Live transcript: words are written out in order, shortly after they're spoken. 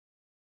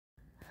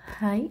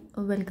Hi,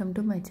 welcome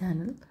to my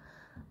channel.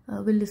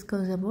 We'll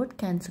discuss about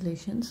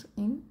cancellations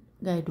in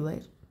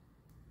Guidewire.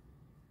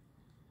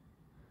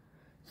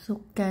 So,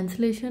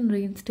 cancellation,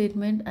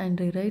 reinstatement, and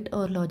rewrite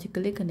are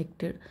logically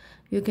connected.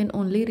 You can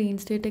only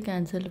reinstate a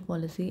cancelled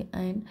policy,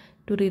 and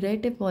to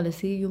rewrite a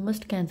policy, you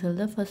must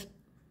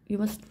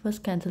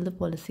first cancel the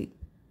policy.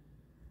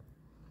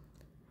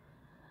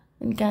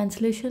 And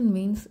cancellation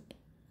means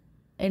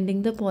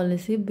ending the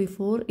policy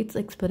before its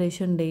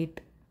expiration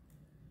date.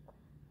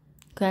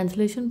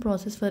 Cancellation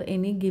process for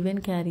any given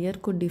carrier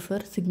could differ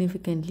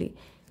significantly,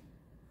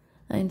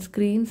 and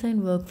screens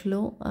and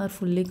workflow are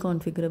fully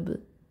configurable.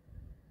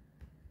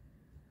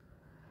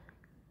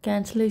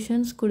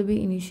 Cancellations could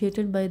be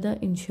initiated by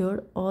the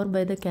insured or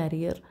by the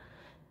carrier.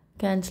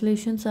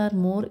 Cancellations are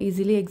more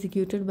easily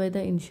executed by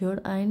the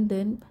insured and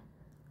then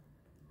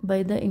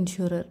by the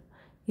insurer.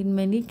 In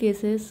many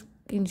cases,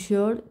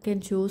 insured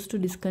can choose to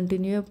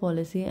discontinue a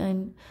policy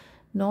and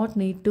not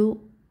need to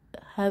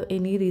have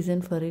any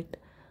reason for it.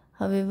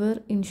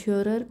 However,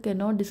 insurer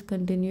cannot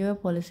discontinue a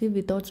policy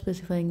without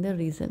specifying the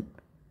reason,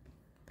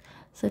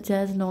 such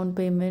as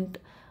non-payment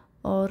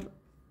or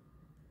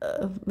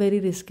a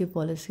very risky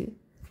policy.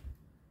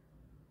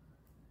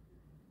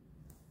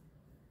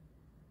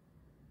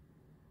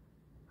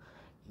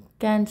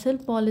 Cancel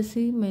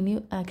policy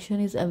menu action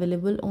is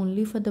available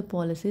only for the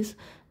policies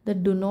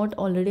that do not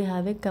already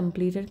have a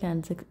completed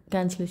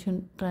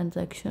cancellation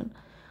transaction.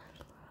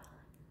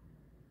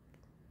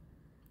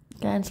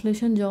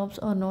 Cancellation jobs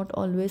are not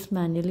always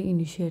manually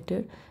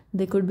initiated.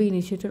 They could be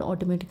initiated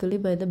automatically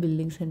by the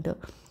billing center.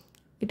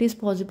 It is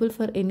possible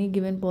for any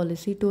given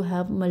policy to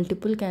have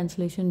multiple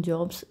cancellation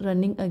jobs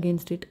running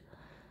against it.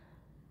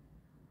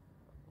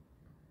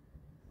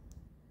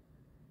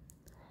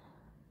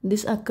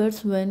 This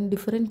occurs when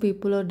different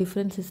people or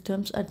different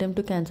systems attempt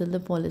to cancel the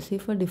policy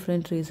for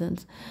different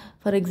reasons.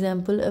 For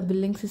example, a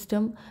billing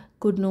system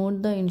could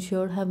note the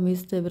insured have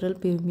missed several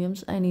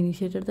premiums and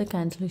initiated the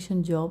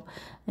cancellation job,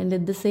 and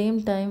at the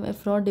same time a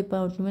fraud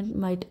department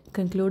might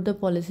conclude the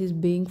policy is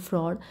being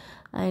fraud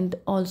and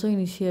also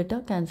initiate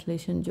a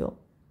cancellation job.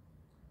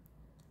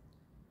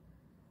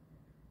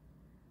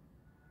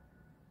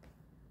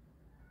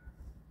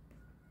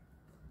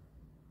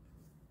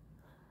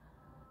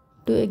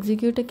 To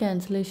execute a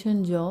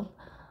cancellation job,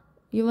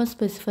 you must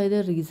specify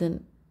the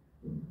reason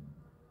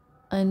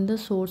and the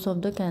source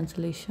of the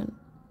cancellation.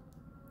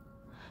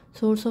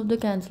 Source of the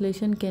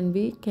cancellation can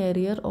be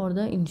carrier or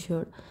the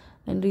insured,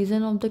 and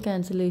reason of the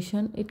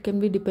cancellation, it can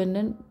be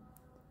dependent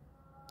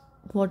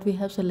what we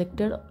have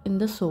selected in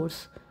the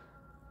source.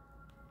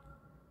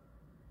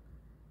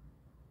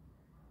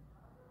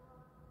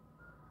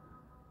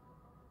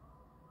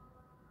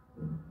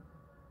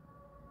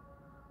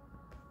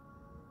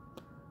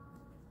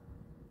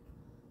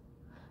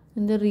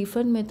 And the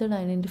refund method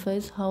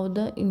identifies how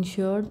the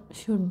insured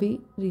should be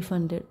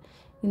refunded.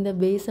 In the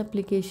base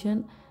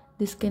application,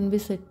 this can be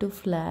set to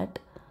flat.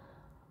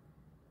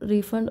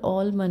 Refund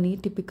all money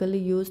typically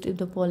used if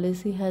the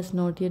policy has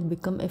not yet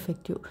become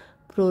effective.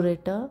 Pro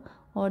rata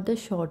or the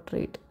short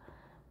rate.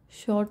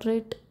 Short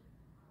rate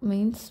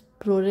means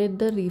prorate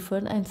the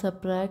refund and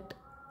subtract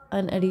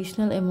an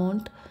additional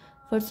amount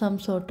for some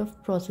sort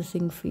of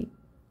processing fee.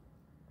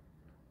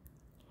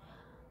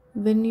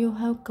 When you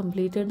have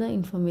completed the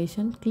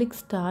information, click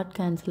Start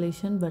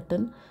Cancellation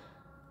button.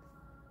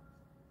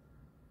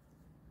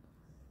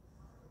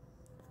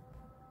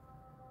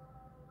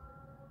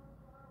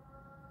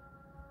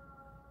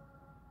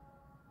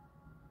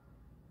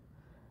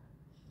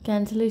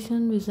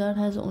 Cancellation wizard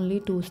has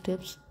only two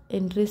steps.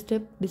 Entry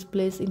step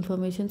displays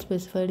information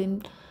specified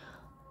in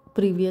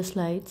previous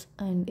slides,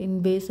 and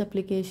in base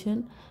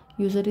application,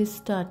 user is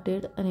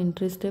started an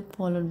entry step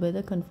followed by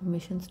the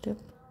confirmation step.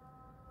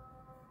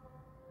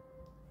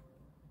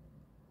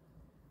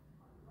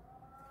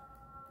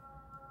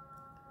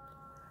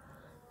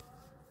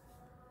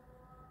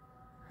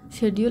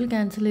 Schedule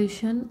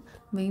cancellation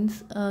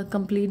means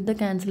complete the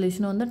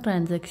cancellation on the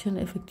transaction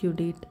effective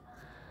date,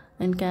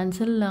 and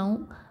cancel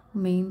now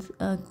means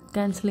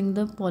cancelling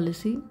the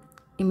policy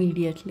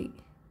immediately.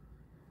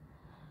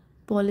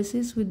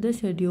 Policies with the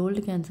scheduled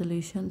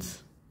cancellations.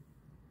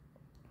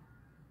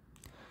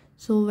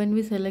 So when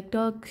we select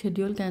our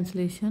scheduled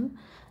cancellation,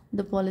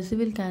 the policy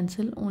will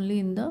cancel only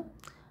in the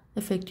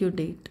effective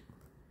date.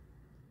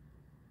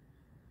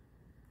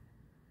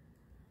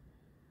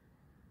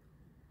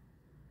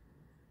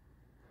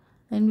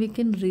 And we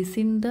can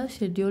rescind the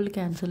scheduled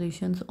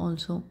cancellations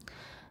also.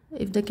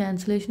 If the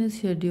cancellation is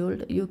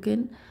scheduled, you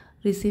can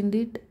rescind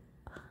it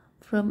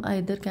from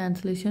either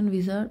cancellation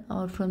wizard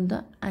or from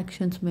the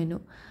actions menu.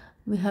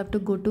 We have to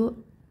go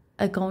to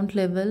account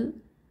level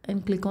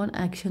and click on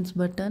actions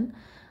button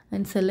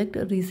and select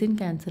rescind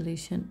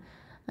cancellation.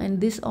 And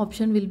this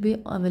option will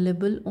be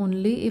available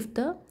only if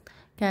the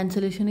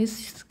cancellation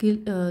is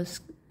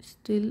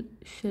still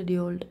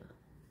scheduled.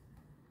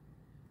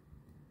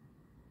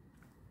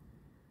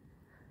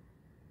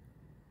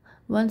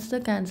 Once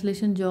the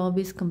cancellation job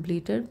is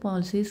completed,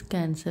 policy is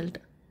cancelled.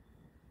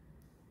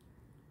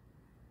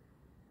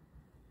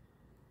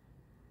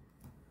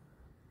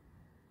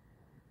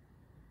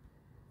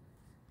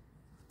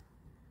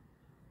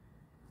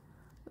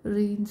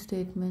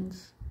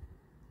 Reinstatements.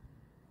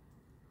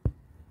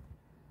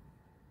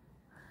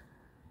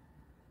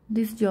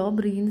 This job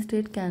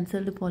reinstate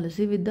cancelled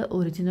policy with the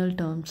original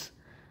terms.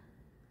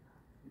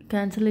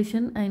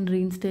 Cancellation and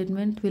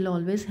reinstatement will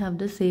always have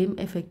the same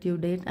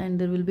effective date and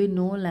there will be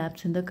no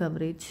lapse in the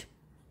coverage.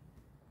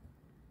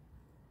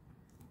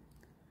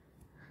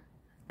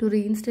 To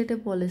reinstate a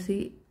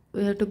policy,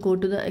 we have to go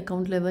to the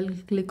account level,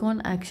 click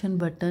on action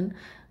button,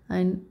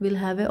 and we'll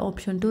have an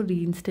option to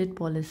reinstate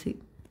policy.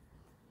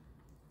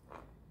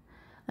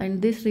 And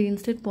this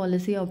reinstate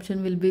policy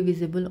option will be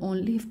visible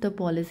only if the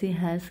policy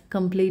has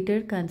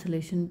completed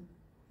cancellation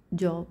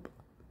job.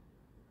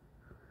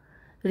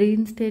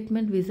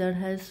 Reinstatement wizard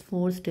has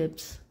 4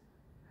 steps.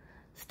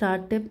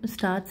 Start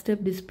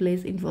step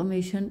displays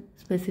information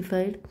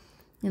specified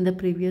in the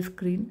previous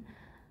screen.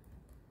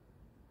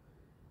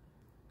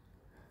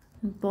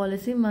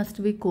 Policy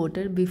must be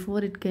quoted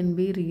before it can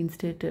be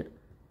reinstated.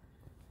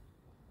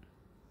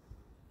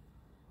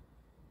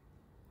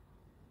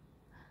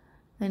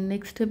 And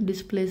next step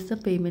displays the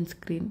payment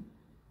screen.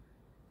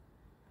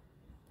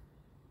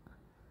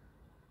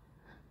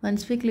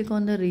 Once we click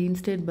on the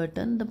reinstate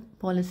button, the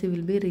policy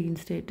will be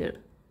reinstated.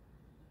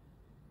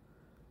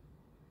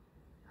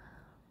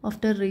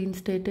 After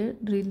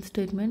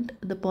reinstatement,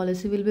 the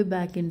policy will be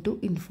back into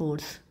in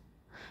force.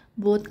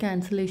 Both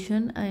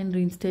cancellation and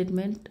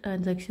reinstatement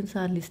transactions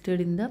are listed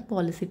in the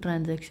policy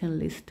transaction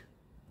list.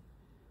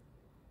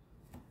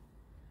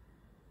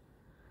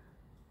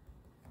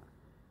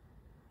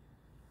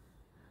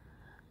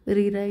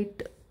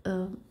 Rewrite.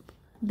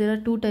 There are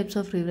 2 types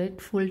of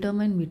rewrite: full term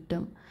and mid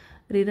term.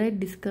 Rewrite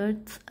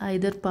discards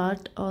either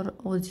part or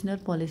original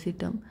policy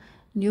term.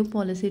 New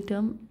policy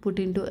term put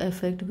into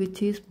effect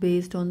which is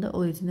based on the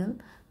original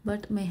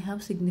but may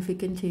have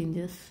significant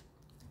changes.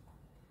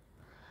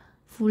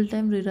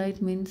 Full-time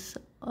rewrite means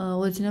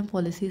original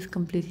policy is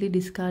completely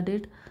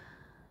discarded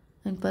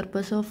and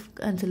purpose of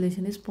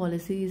cancellation is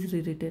policy is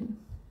rewritten.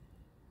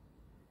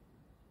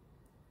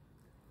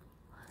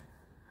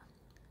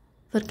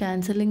 For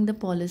cancelling the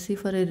policy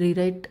for a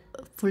rewrite,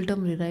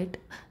 full-term rewrite,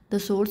 the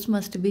source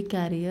must be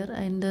carrier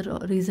and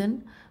the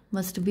reason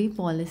must be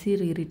policy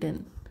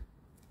rewritten.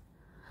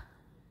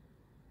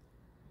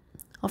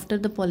 After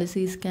the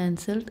policy is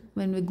cancelled,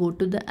 when we go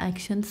to the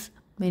actions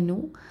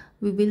menu,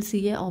 we will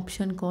see an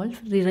option called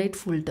rewrite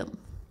full term.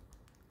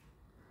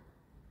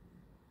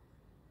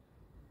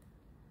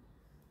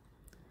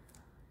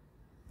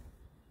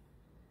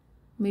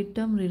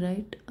 Mid-term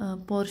rewrite, a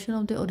portion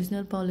of the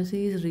original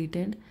policy is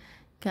retained.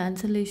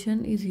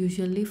 Cancellation is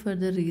usually for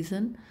the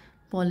reason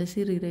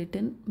policy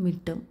rewritten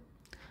mid-term,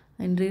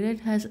 and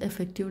rewrite has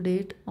effective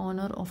date on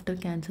or after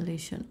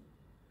cancellation.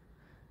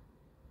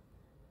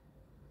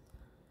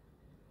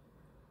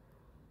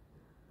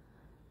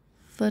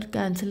 For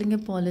cancelling a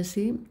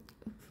policy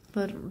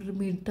for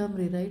mid-term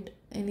rewrite,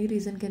 any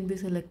reason can be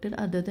selected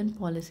other than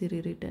policy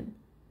rewritten.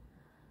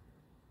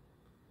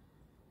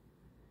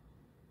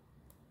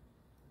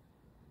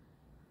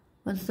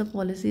 Once the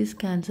policy is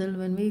cancelled,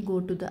 when we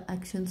go to the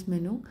actions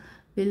menu,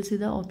 we'll see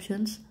the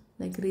options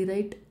like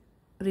rewrite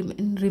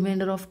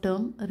remainder of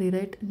term,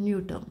 rewrite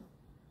new term.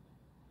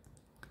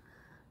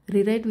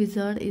 Rewrite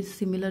wizard is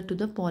similar to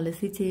the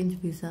policy change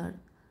wizard.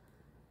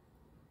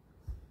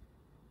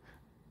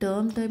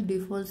 Term type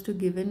defaults to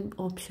given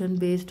option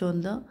based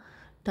on the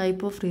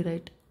type of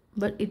rewrite,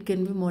 but it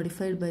can be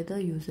modified by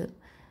the user.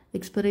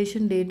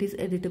 Expiration date is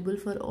editable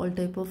for all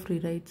type of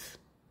rewrites.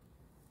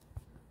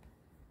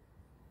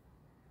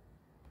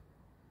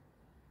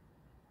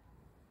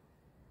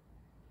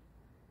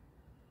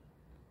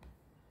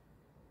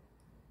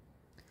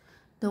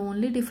 The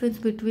only difference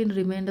between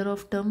remainder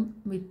of term,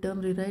 mid-term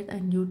rewrite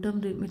and new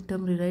term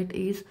mid-term rewrite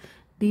is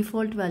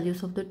default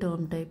values of the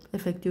term type,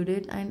 effective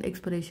date and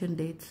expiration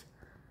dates.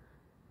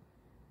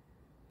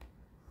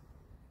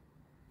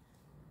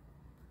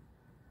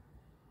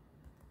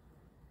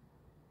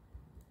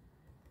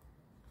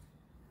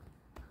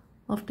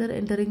 After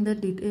entering the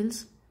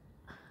details,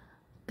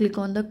 click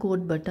on the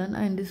quote button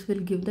and this will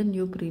give the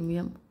new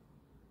premium.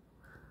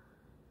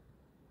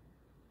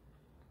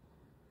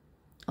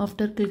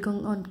 After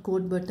clicking on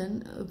quote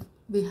button,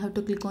 we have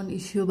to click on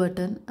issue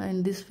button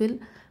and this will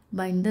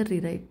bind the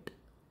rewrite.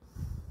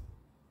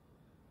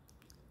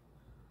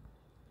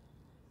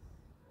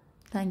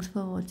 Thanks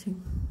for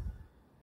watching.